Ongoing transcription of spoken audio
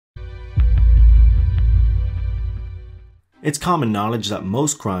It's common knowledge that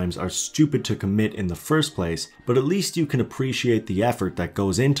most crimes are stupid to commit in the first place, but at least you can appreciate the effort that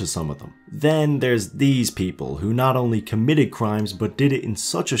goes into some of them. Then there's these people who not only committed crimes but did it in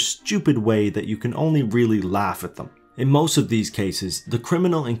such a stupid way that you can only really laugh at them. In most of these cases, the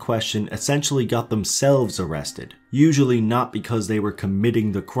criminal in question essentially got themselves arrested, usually not because they were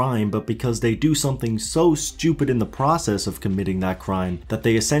committing the crime, but because they do something so stupid in the process of committing that crime that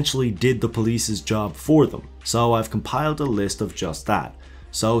they essentially did the police's job for them. So I've compiled a list of just that.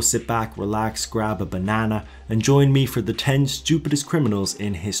 So sit back, relax, grab a banana, and join me for the 10 stupidest criminals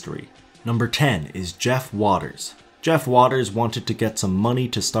in history. Number 10 is Jeff Waters. Jeff Waters wanted to get some money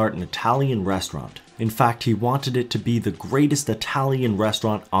to start an Italian restaurant. In fact, he wanted it to be the greatest Italian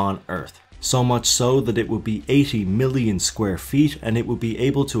restaurant on earth. So much so that it would be 80 million square feet and it would be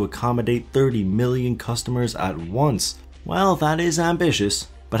able to accommodate 30 million customers at once. Well, that is ambitious,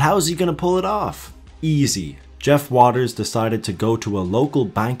 but how is he going to pull it off? Easy. Jeff Waters decided to go to a local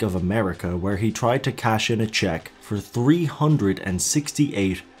Bank of America where he tried to cash in a check for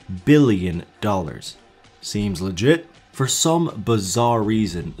 $368 billion. Seems legit. For some bizarre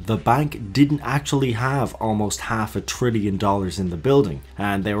reason, the bank didn't actually have almost $500 billion in the building,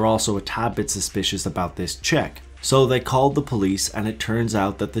 and they were also a tad bit suspicious about this check. So they called the police and it turns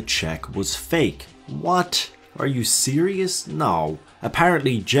out that the check was fake. What? Are you serious? No.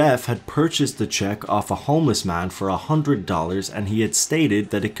 Apparently Jeff had purchased the check off a homeless man for $100 and he had stated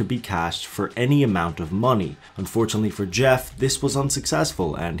that it could be cashed for any amount of money. Unfortunately for Jeff, this was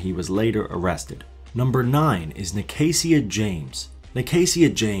unsuccessful and he was later arrested. Number 9 is Nicasia James. Nicasia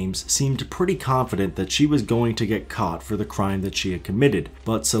James seemed pretty confident that she was going to get caught for the crime that she had committed,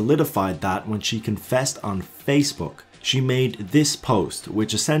 but solidified that when she confessed on Facebook. She made this post,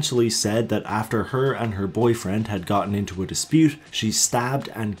 which essentially said that after her and her boyfriend had gotten into a dispute, she stabbed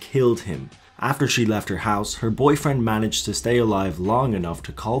and killed him. After she left her house, her boyfriend managed to stay alive long enough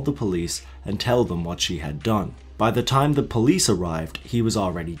to call the police and tell them what she had done. By the time the police arrived, he was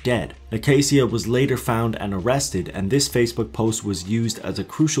already dead. Nicasia was later found and arrested, and this Facebook post was used as a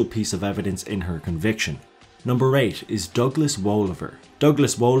crucial piece of evidence in her conviction. Number 8 is Douglas Woliver.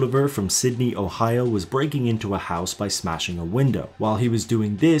 Douglas Woliver from Sydney, Ohio was breaking into a house by smashing a window. While he was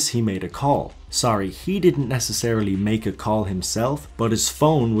doing this, he made a call. Sorry, he didn't necessarily make a call himself, but his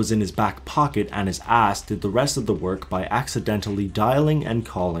phone was in his back pocket and his ass did the rest of the work by accidentally dialing and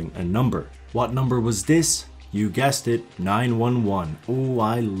calling a number. What number was this? You guessed it, 911. Ooh,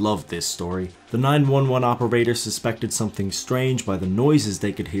 I love this story. The 911 operator suspected something strange by the noises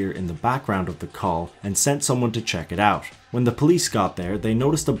they could hear in the background of the call and sent someone to check it out. When the police got there, they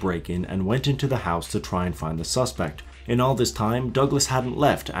noticed a break-in and went into the house to try and find the suspect. In all this time, Douglas hadn't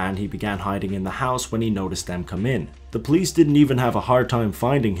left and he began hiding in the house when he noticed them come in. The police didn't even have a hard time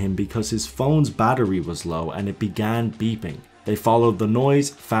finding him because his phone's battery was low and it began beeping. They followed the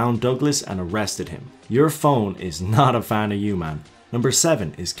noise, found Douglas, and arrested him. Your phone is not a fan of you, man. Number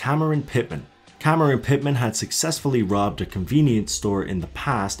 7 is Cameron Pittman. Cameron Pittman had successfully robbed a convenience store in the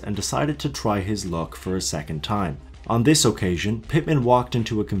past and decided to try his luck for a second time. On this occasion, Pittman walked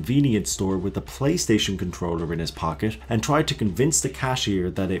into a convenience store with a PlayStation controller in his pocket and tried to convince the cashier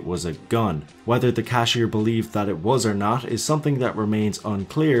that it was a gun. Whether the cashier believed that it was or not is something that remains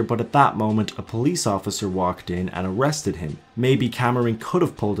unclear, but at that moment a police officer walked in and arrested him. Maybe Cameron could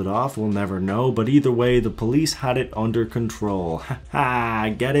have pulled it off, we'll never know, but either way the police had it under control. Haha,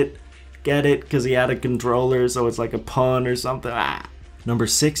 get it? Get it? Because he had a controller, so it's like a pun or something. Number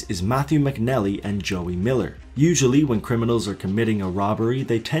 6 is Matthew McNally and Joey Miller. Usually when criminals are committing a robbery,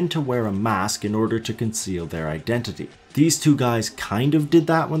 they tend to wear a mask in order to conceal their identity. These two guys kind of did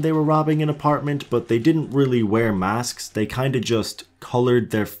that when they were robbing an apartment, but they didn't really wear masks, they kind of just colored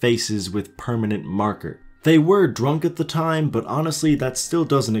their faces with permanent marker. They were drunk at the time, but honestly that still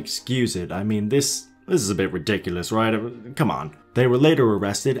doesn't excuse it. I mean, this is a bit ridiculous, right? Come on. They were later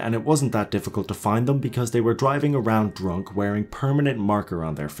arrested and it wasn't that difficult to find them because they were driving around drunk wearing permanent marker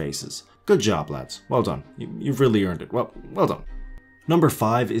on their faces. Good job, lads. Well done. You've really earned it. Well done. Number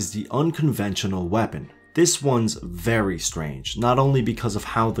 5 is the unconventional weapon. This one's very strange, not only because of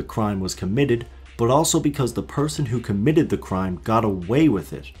how the crime was committed, but also because the person who committed the crime got away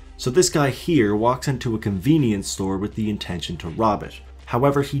with it. So this guy here walks into a convenience store with the intention to rob it.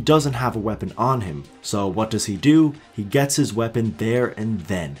 However, he doesn't have a weapon on him. So what does he do? He gets his weapon there and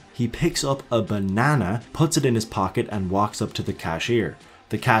then. He picks up a banana, puts it in his pocket and walks up to the cashier.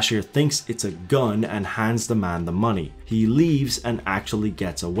 The cashier thinks it's a gun and hands the man the money. He leaves and actually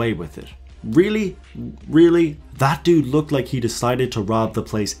gets away with it. Really? Really? That dude looked like he decided to rob the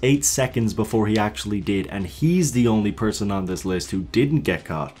place 8 seconds before he actually did, and he's the only person on this list who didn't get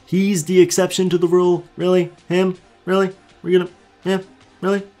caught. He's the exception to the rule? Really? Him? Really? We're gonna, yeah,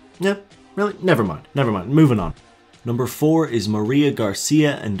 really? Yeah, really? Never mind, moving on. Number 4 is Maria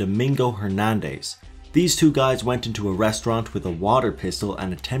Garcia and Domingo Hernandez. These two guys went into a restaurant with a water pistol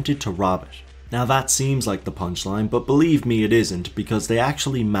and attempted to rob it. Now that seems like the punchline, but believe me it isn't, because they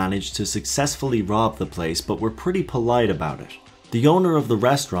actually managed to successfully rob the place but were pretty polite about it. The owner of the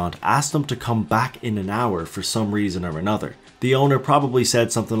restaurant asked them to come back in an hour for some reason or another. The owner probably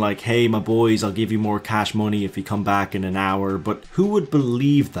said something like, "Hey my boys, I'll give you more cash money if you come back in an hour," but who would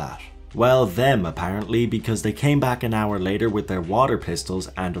believe that? Well, them apparently, because they came back an hour later with their water pistols,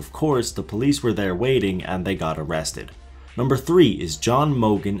 and of course the police were there waiting and they got arrested. Number 3 is John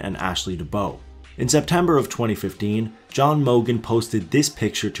Mogan and Ashley DeBow. In September of 2015, John Mogan posted this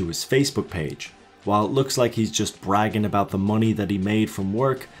picture to his Facebook page. While it looks like he's just bragging about the money that he made from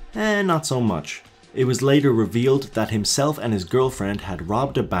work, not so much. It was later revealed that himself and his girlfriend had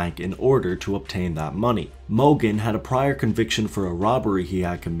robbed a bank in order to obtain that money. Mogan had a prior conviction for a robbery he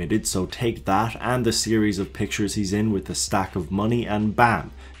had committed, so take that and the series of pictures he's in with a stack of money and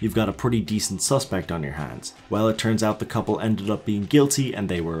bam, you've got a pretty decent suspect on your hands. Well, it turns out the couple ended up being guilty and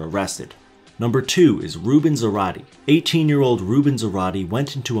they were arrested. Number 2 is Ruben Zarate. 18-year-old Ruben Zarate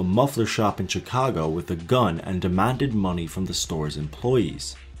went into a muffler shop in Chicago with a gun and demanded money from the store's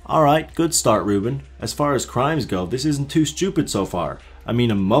employees. Alright, good start Ruben. As far as crimes go, this isn't too stupid so far. I mean,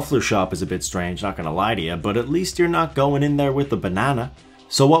 a muffler shop is a bit strange, not gonna lie to you, but at least you're not going in there with a banana.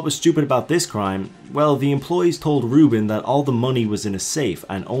 So what was stupid about this crime? Well, the employees told Ruben that all the money was in a safe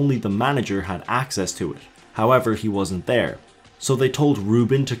and only the manager had access to it. However, he wasn't there. So they told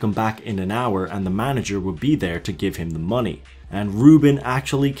Ruben to come back in an hour and the manager would be there to give him the money. And Ruben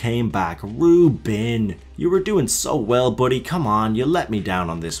actually came back. Ruben, you were doing so well, buddy. Come on, you let me down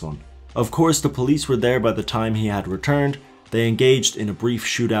on this one. Of course, the police were there by the time he had returned. They engaged in a brief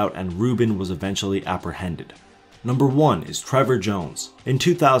shootout and Ruben was eventually apprehended. Number 1 is Trevor Jones. In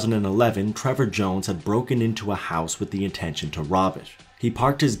 2011, Trevor Jones had broken into a house with the intention to rob it. He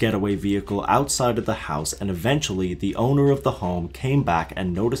parked his getaway vehicle outside of the house and eventually the owner of the home came back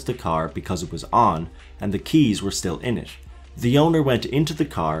and noticed the car because it was on and the keys were still in it. The owner went into the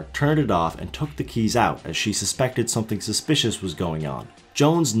car, turned it off and took the keys out as she suspected something suspicious was going on.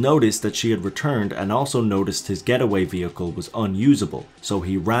 Jones noticed that she had returned and also noticed his getaway vehicle was unusable, so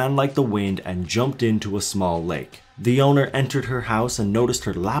he ran like the wind and jumped into a small lake. The owner entered her house and noticed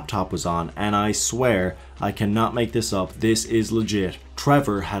her laptop was on, and I swear, I cannot make this up, this is legit.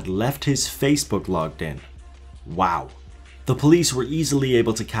 Trevor had left his Facebook logged in. Wow. The police were easily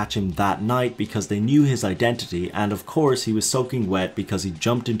able to catch him that night because they knew his identity, and of course he was soaking wet because he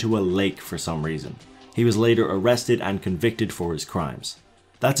jumped into a lake for some reason. He was later arrested and convicted for his crimes.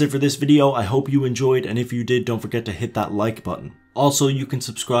 That's it for this video. I hope you enjoyed, and if you did, don't forget to hit that like button. Also, you can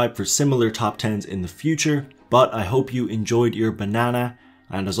subscribe for similar top 10s in the future, but I hope you enjoyed your banana,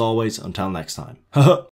 and as always, until next time.